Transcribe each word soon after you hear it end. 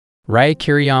Rai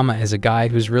Kiriyama is a guy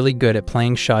who's really good at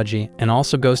playing shogi and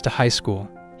also goes to high school.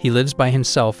 He lives by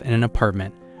himself in an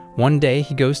apartment. One day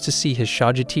he goes to see his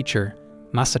shogi teacher,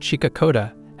 Masachika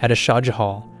Koda, at a shogi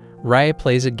hall. Rai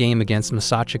plays a game against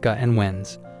Masachika and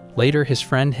wins. Later, his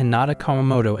friend Hinata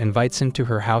Kawamoto invites him to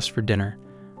her house for dinner.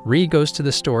 Ri goes to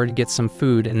the store to get some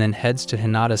food and then heads to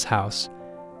Hinata's house.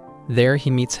 There he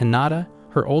meets Hinata,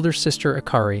 her older sister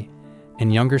Akari,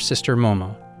 and younger sister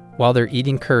Momo. While they're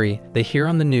eating curry, they hear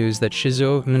on the news that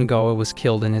Shizuo Mangawa was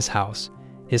killed in his house.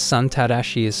 His son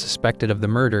Tadashi is suspected of the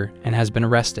murder and has been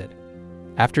arrested.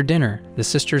 After dinner, the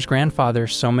sister's grandfather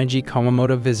Someji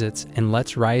Kawamoto visits and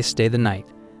lets Rai stay the night.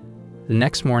 The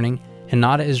next morning,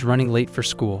 Hinata is running late for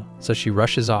school, so she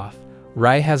rushes off.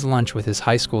 Rai has lunch with his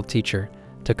high school teacher,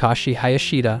 Takashi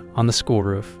Hayashida, on the school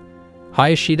roof.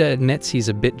 Hayashida admits he's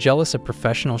a bit jealous of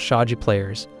professional shogi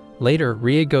players. Later,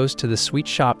 Rie goes to the sweet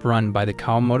shop run by the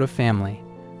Kawamoto family.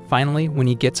 Finally, when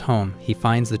he gets home, he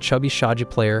finds the chubby shogi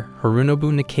player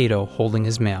Harunobu Nakato holding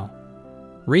his mail.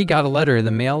 Rie got a letter in the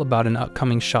mail about an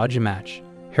upcoming shogi match.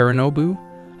 Harunobu,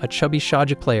 a chubby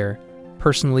shogi player,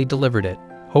 personally delivered it,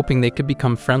 hoping they could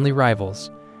become friendly rivals.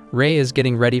 Rie is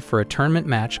getting ready for a tournament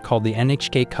match called the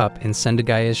NHK Cup in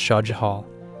Sendagaya's shogi hall.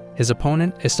 His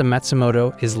opponent, Issa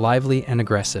Matsumoto, is lively and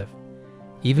aggressive.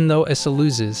 Even though Issa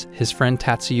loses, his friend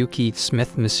Tatsuyuki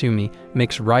Smith Misumi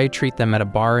makes Rai treat them at a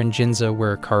bar in Ginza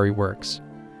where Akari works.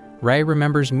 Rai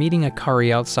remembers meeting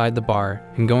Akari outside the bar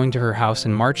and going to her house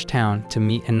in March Town to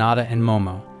meet Hinata and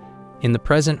Momo. In the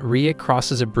present, Rie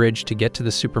crosses a bridge to get to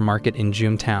the supermarket in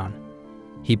June Town.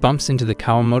 He bumps into the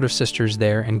Kawamoto sisters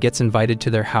there and gets invited to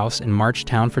their house in March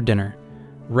Town for dinner.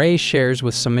 Rai shares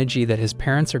with Someji that his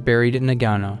parents are buried in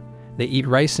Nagano. They eat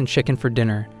rice and chicken for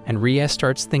dinner, and Rie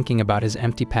starts thinking about his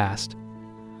empty past.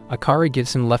 Akari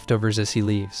gives him leftovers as he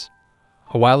leaves.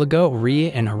 A while ago,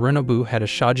 Rie and Harunobu had a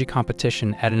shogi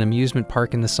competition at an amusement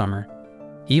park in the summer.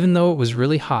 Even though it was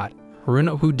really hot,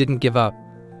 Harunobu didn't give up,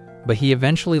 but he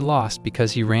eventually lost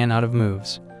because he ran out of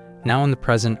moves. Now in the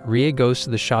present, Rie goes to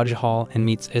the shogi hall and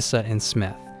meets Issa and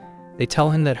Smith. They tell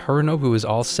him that Harunobu is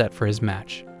all set for his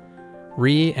match.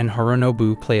 Rie and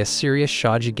Harunobu play a serious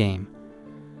shogi game.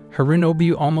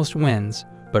 Harunobu almost wins,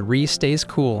 but Rie stays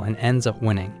cool and ends up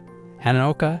winning.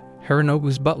 Hanaoka,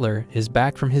 Harunobu's butler, is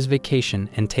back from his vacation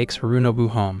and takes Harunobu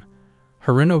home.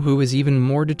 Harunobu is even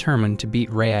more determined to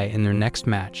beat Rie in their next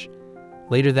match.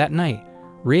 Later that night,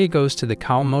 Rie goes to the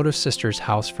Kawamoto sisters'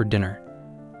 house for dinner.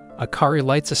 Akari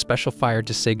lights a special fire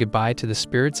to say goodbye to the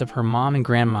spirits of her mom and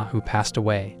grandma who passed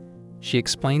away. She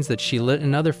explains that she lit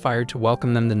another fire to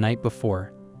welcome them the night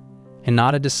before.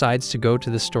 Hinata decides to go to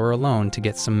the store alone to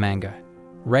get some manga.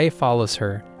 Rai follows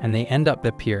her, and they end up at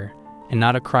the pier.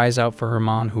 Hinata cries out for her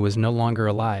mom who is no longer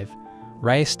alive.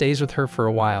 Rai stays with her for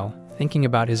a while, thinking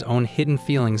about his own hidden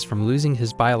feelings from losing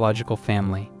his biological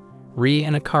family. Rie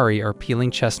and Akari are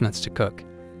peeling chestnuts to cook.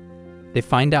 They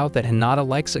find out that Hinata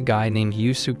likes a guy named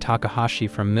Yusu Takahashi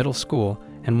from middle school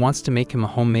and wants to make him a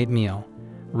homemade meal.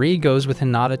 Rie goes with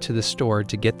Hinata to the store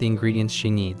to get the ingredients she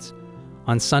needs.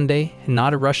 On Sunday,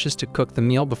 Hinata rushes to cook the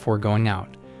meal before going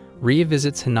out. Rie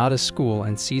visits Hinata's school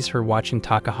and sees her watching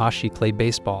Takahashi play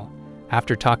baseball.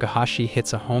 After Takahashi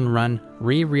hits a home run,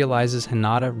 Rie realizes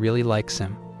Hinata really likes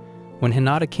him. When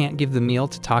Hinata can't give the meal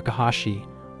to Takahashi,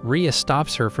 Rie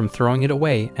stops her from throwing it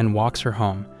away and walks her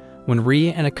home. When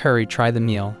Rie and Akari try the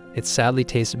meal, it sadly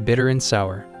tastes bitter and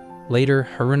sour. Later,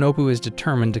 Harunobu is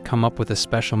determined to come up with a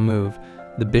special move,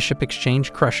 the Bishop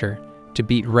Exchange Crusher, to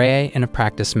beat Rie in a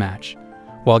practice match.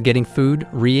 While getting food,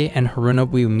 Rie and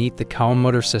Harunobu meet the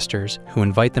Kawamoto sisters, who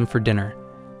invite them for dinner.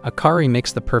 Akari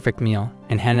makes the perfect meal,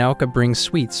 and Hanaoka brings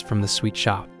sweets from the sweet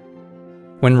shop.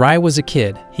 When Rai was a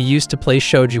kid, he used to play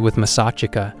shogi with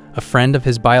Masachika, a friend of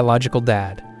his biological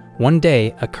dad. One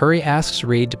day, Akari asks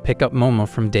Rie to pick up Momo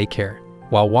from daycare.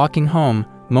 While walking home,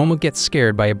 Momo gets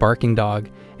scared by a barking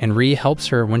dog, and Rie helps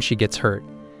her when she gets hurt.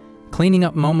 Cleaning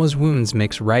up Momo's wounds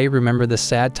makes Rai remember the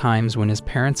sad times when his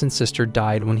parents and sister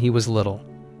died when he was little.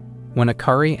 When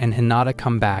Akari and Hinata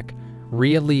come back,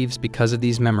 Rie leaves because of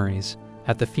these memories.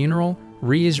 At the funeral,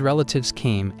 Rie's relatives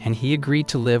came and he agreed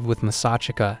to live with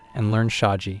Masachika and learn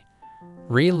shogi.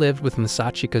 Rie lived with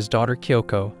Masachika's daughter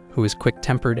Kyoko, who is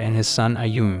quick-tempered, and his son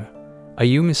Ayumu.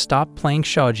 Ayumu stopped playing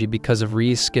shogi because of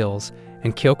Rie's skills,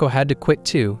 and Kyoko had to quit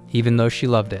too, even though she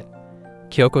loved it.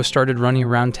 Kyoko started running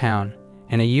around town,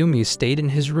 and Ayumu stayed in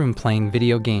his room playing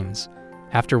video games.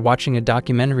 After watching a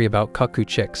documentary about Kaku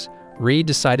chicks, Rie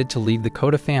decided to leave the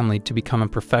Koda family to become a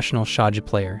professional shogi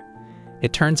player.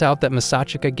 It turns out that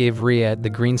Masachika gave Rie the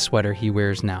green sweater he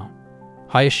wears now.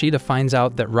 Hayashida finds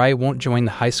out that Rai won't join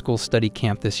the high school study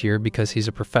camp this year because he's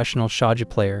a professional shogi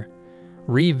player.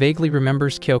 Rie vaguely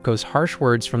remembers Kyoko's harsh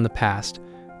words from the past,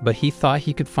 but he thought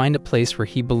he could find a place where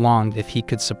he belonged if he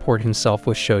could support himself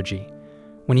with shogi.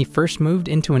 When he first moved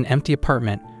into an empty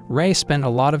apartment, Rie spent a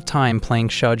lot of time playing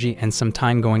shogi and some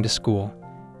time going to school.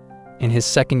 In his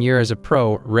second year as a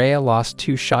pro, Rie lost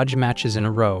 2 shogi matches in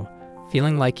a row,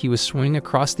 feeling like he was swimming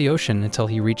across the ocean until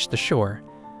he reached the shore.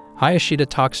 Hayashida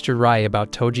talks to Rie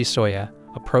about Toji Soya,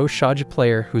 a pro shogi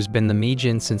player who's been the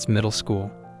Mijin since middle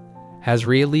school. As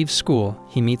Rie leaves school,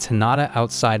 he meets Hinata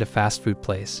outside a fast food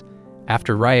place.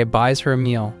 After Rie buys her a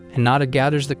meal, Hinata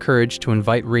gathers the courage to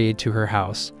invite Rie to her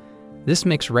house. This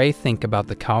makes Rie think about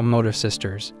the Kawamoto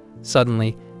sisters.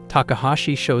 Suddenly,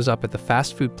 Takahashi shows up at the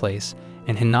fast food place,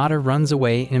 and Hinata runs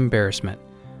away in embarrassment.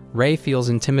 Rie feels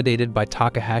intimidated by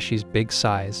Takahashi's big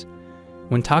size.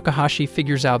 When Takahashi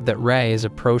figures out that Rie is a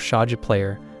pro shogi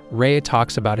player, Rie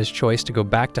talks about his choice to go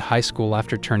back to high school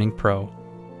after turning pro.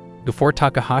 Before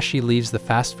Takahashi leaves the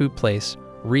fast food place,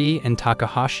 Rie and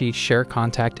Takahashi share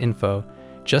contact info,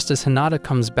 just as Hinata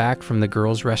comes back from the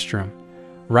girls' restroom.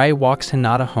 Rie walks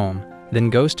Hinata home, then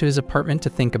goes to his apartment to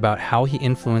think about how he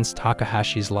influenced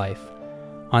Takahashi's life.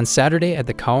 On Saturday at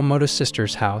the Kawamoto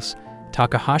sisters' house,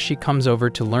 Takahashi comes over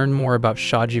to learn more about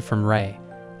shogi from Rie.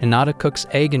 Hinata cooks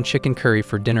egg and chicken curry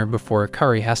for dinner before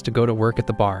Akari has to go to work at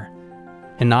the bar.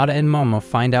 Hinata and Momo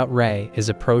find out Rie is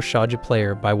a pro shogi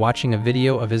player by watching a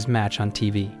video of his match on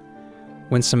TV.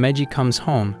 When Sameji comes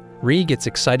home, Rie gets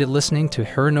excited listening to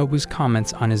Hironobu's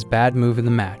comments on his bad move in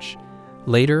the match.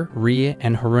 Later, Rie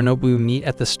and Hironobu meet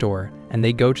at the store, and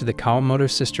they go to the Kawamoto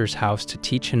sisters' house to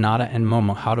teach Hinata and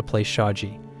Momo how to play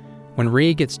shogi. When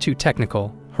Rie gets too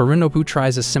technical, Hironobu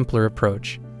tries a simpler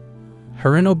approach.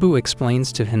 Hironobu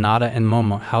explains to Hinata and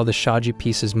Momo how the shogi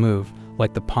pieces move,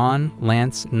 like the pawn,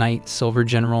 lance, knight, silver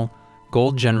general,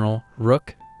 gold general,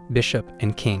 rook, bishop,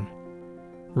 and king.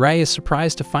 Rie is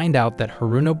surprised to find out that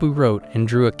Hironobu wrote and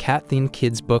drew a cat-themed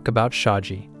kids' book about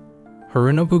shogi.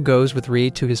 Hironobu goes with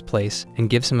Rie to his place and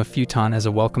gives him a futon as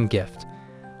a welcome gift.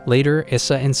 Later,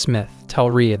 Issa and Smith tell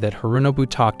Rie that Hironobu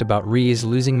talked about Rie's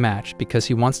losing match because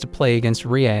he wants to play against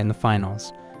Rie in the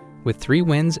finals. With 3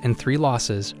 wins and 3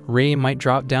 losses, Rie might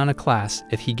drop down a class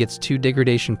if he gets 2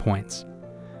 degradation points.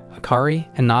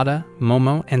 Akari, Hinata,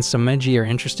 Momo, and Sameji are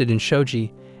interested in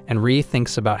shogi, and Rie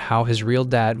thinks about how his real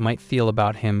dad might feel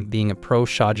about him being a pro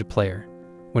shogi player.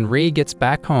 When Rie gets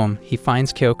back home, he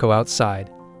finds Kyoko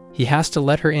outside. He has to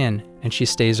let her in, and she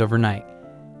stays overnight.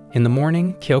 In the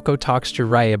morning, Kyoko talks to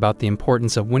Rie about the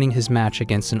importance of winning his match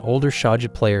against an older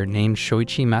shogi player named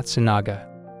Shoichi Matsunaga.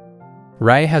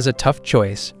 Rie has a tough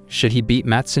choice. Should he beat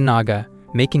Matsunaga,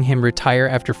 making him retire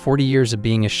after 40 years of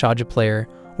being a shogi player,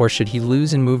 or should he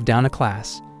lose and move down a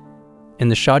class? In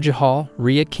the shogi hall,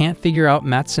 Rie can't figure out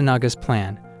Matsunaga's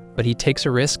plan, but he takes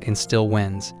a risk and still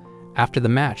wins. After the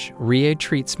match, Rie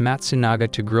treats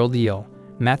Matsunaga to grilled eel.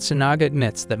 Matsunaga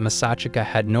admits that Masachika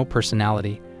had no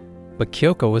personality, but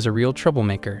Kyoko was a real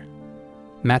troublemaker.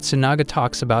 Matsunaga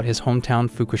talks about his hometown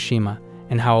Fukushima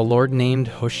and how a lord named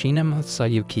Hoshina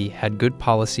Masayuki had good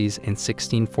policies in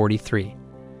 1643.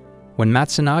 When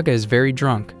Matsunaga is very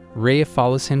drunk, Rie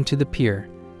follows him to the pier.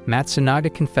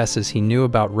 Matsunaga confesses he knew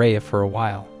about Rie for a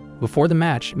while. Before the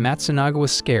match, Matsunaga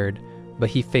was scared, but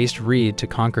he faced Rie to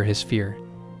conquer his fear.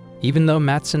 Even though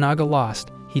Matsunaga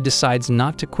lost, he decides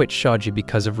not to quit shogi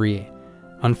because of Rie.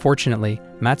 Unfortunately,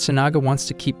 Matsunaga wants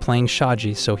to keep playing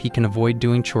shogi so he can avoid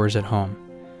doing chores at home.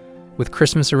 With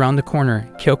Christmas around the corner,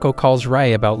 Kyoko calls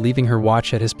Rie about leaving her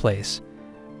watch at his place.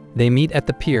 They meet at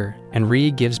the pier, and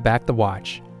Rie gives back the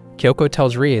watch. Kyoko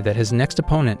tells Rie that his next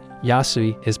opponent,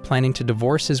 Yasui, is planning to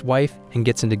divorce his wife and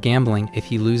gets into gambling if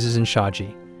he loses in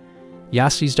shogi.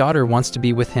 Yasui's daughter wants to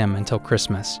be with him until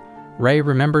Christmas. Rie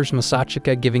remembers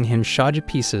Masachika giving him shogi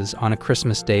pieces on a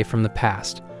Christmas day from the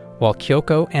past, while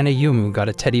Kyoko and Ayumu got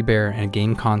a teddy bear and a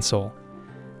game console.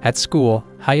 At school,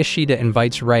 Hayashida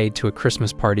invites Rie to a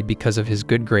Christmas party because of his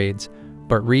good grades,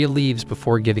 but Rie leaves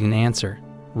before giving an answer.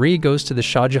 Rie goes to the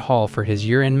shogi hall for his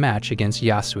year-end match against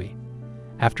Yasui.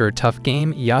 After a tough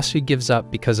game, Yasui gives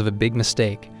up because of a big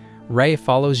mistake. Rie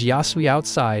follows Yasui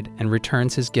outside and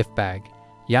returns his gift bag.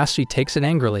 Yasui takes it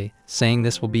angrily, saying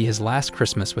this will be his last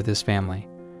Christmas with his family.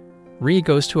 Rie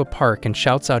goes to a park and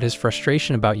shouts out his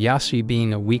frustration about Yasui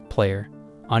being a weak player.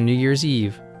 On New Year's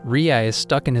Eve, Rie is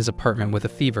stuck in his apartment with a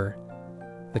fever.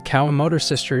 The Kawamoto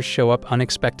sisters show up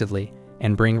unexpectedly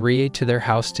and bring Rie to their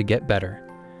house to get better.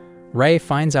 Rie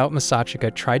finds out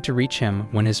Masachika tried to reach him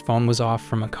when his phone was off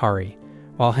from Akari.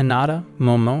 While Hinata,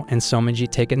 Momo, and Someji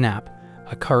take a nap,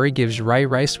 Akari gives Rie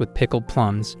rice with pickled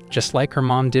plums, just like her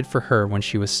mom did for her when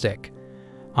she was sick.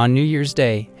 On New Year's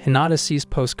Day, Hinata sees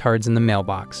postcards in the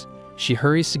mailbox. She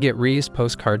hurries to get Rie's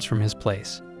postcards from his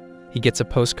place. He gets a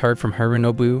postcard from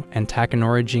Hironobu and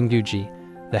Takanori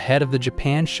Jinguji, the head of the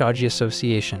Japan Shogi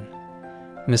Association.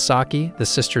 Misaki, the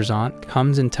sister's aunt,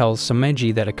 comes and tells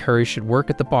Someji that Akari should work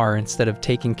at the bar instead of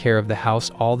taking care of the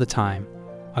house all the time.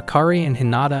 Akari and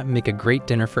Hinata make a great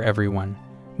dinner for everyone.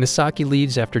 Misaki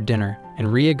leaves after dinner,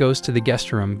 and Ria goes to the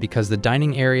guest room because the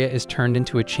dining area is turned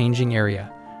into a changing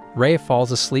area. Ria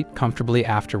falls asleep comfortably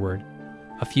afterward.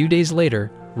 A few days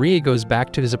later, Ria goes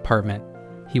back to his apartment.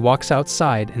 He walks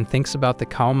outside and thinks about the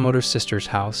Kawamoto sisters'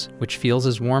 house, which feels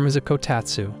as warm as a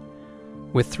kotatsu.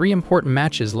 With 3 important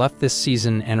matches left this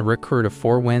season and a record of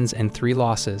 4 wins and 3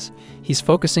 losses, he's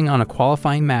focusing on a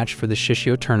qualifying match for the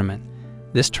Shishio tournament.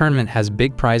 This tournament has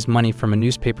big prize money from a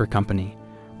newspaper company.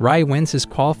 Rai wins his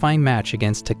qualifying match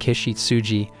against Takeshi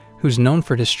Tsuji, who's known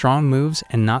for his strong moves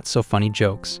and not-so-funny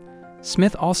jokes.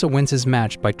 Smith also wins his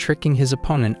match by tricking his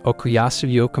opponent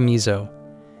Okuyasu Yokomizo.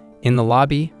 In the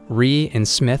lobby, Rie and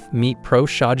Smith meet pro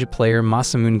Shogi player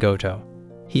Masamune Goto.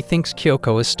 He thinks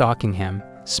Kyoko is stalking him.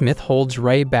 Smith holds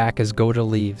Rie back as Goto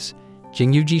leaves.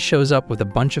 Jingyuji shows up with a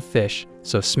bunch of fish,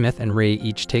 so Smith and Rie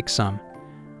each take some.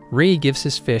 Rie gives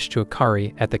his fish to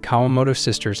Akari at the Kawamoto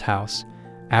sisters' house.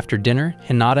 After dinner,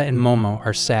 Hinata and Momo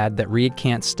are sad that Rie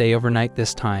can't stay overnight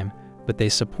this time, but they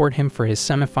support him for his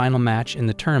semifinal match in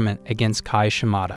the tournament against Kai Shimada.